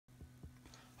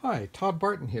Hi, Todd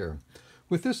Barton here.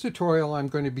 With this tutorial, I'm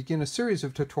going to begin a series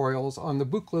of tutorials on the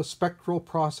Buchla Spectral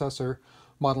Processor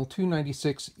Model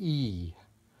 296E.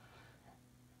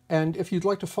 And if you'd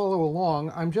like to follow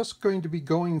along, I'm just going to be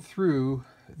going through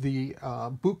the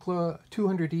Buchla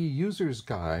 200E User's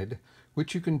Guide,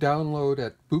 which you can download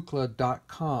at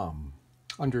buchla.com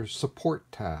under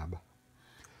Support tab,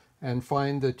 and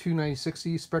find the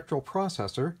 296E Spectral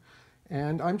Processor.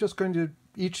 And I'm just going to,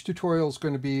 each tutorial is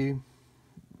going to be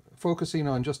focusing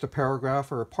on just a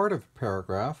paragraph or a part of a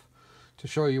paragraph to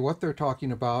show you what they're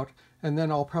talking about, and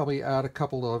then I'll probably add a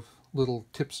couple of little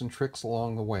tips and tricks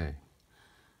along the way.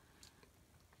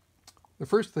 The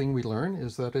first thing we learn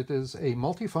is that it is a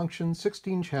multifunction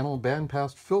 16-channel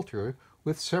bandpass filter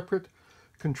with separate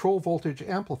control voltage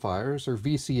amplifiers, or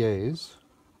VCAs,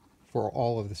 for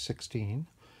all of the 16,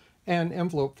 and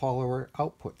envelope follower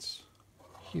outputs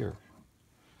here.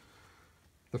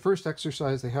 The first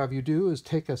exercise they have you do is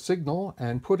take a signal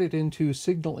and put it into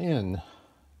signal in,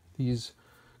 these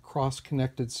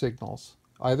cross-connected signals.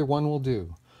 Either one will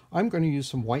do. I'm going to use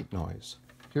some white noise.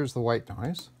 Here's the white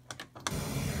noise.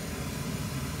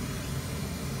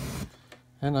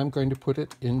 And I'm going to put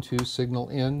it into signal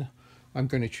in. I'm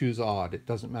going to choose odd. It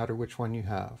doesn't matter which one you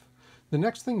have. The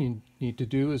next thing you need to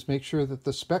do is make sure that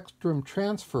the spectrum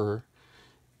transfer,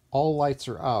 all lights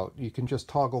are out. You can just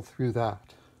toggle through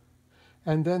that.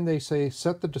 And then they say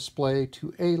set the display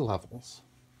to A levels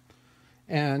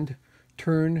and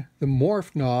turn the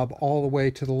morph knob all the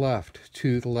way to the left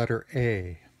to the letter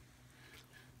A.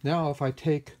 Now if I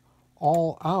take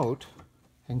all out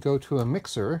and go to a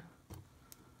mixer,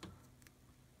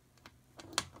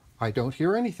 I don't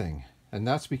hear anything, and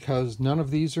that's because none of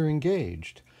these are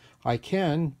engaged. I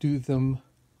can do them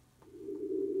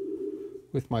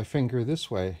with my finger this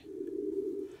way.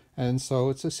 And so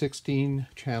it's a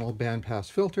 16-channel bandpass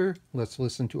filter. Let's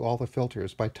listen to all the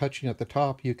filters. By touching at the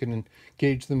top, you can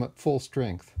engage them at full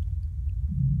strength.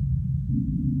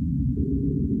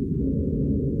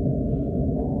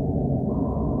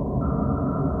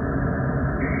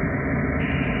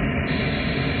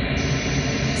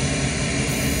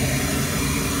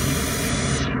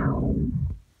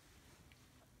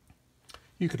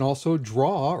 You can also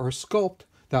draw or sculpt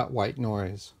that white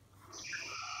noise.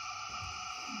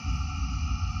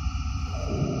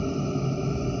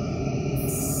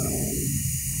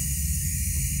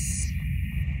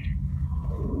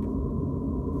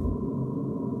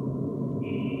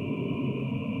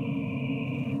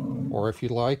 Or if you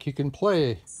like, you can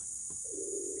play.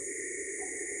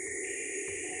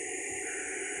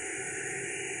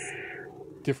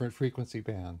 Different frequency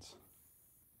bands.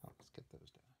 Let's get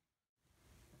those down.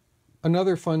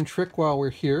 Another fun trick while we're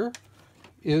here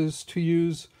is to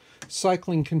use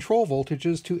cycling control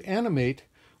voltages to animate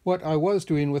what I was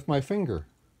doing with my finger.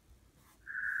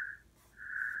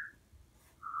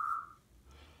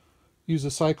 Use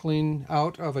a cycling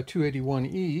out of a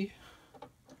 281E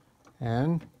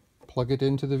and plug it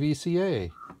into the VCA.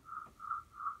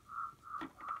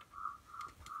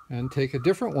 And take a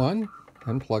different one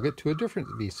and plug it to a different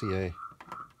VCA.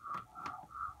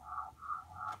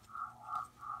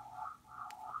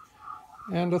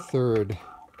 And a third.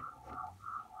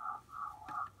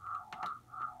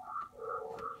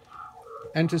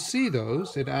 And to see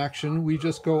those in action, we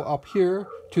just go up here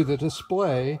to the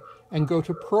display and go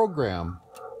to Program.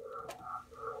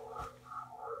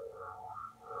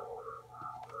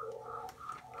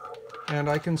 And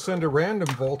I can send a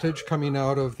random voltage coming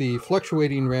out of the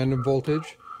fluctuating random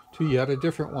voltage to yet a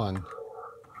different one.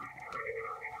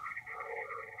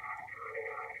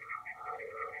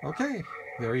 Okay,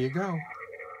 there you go.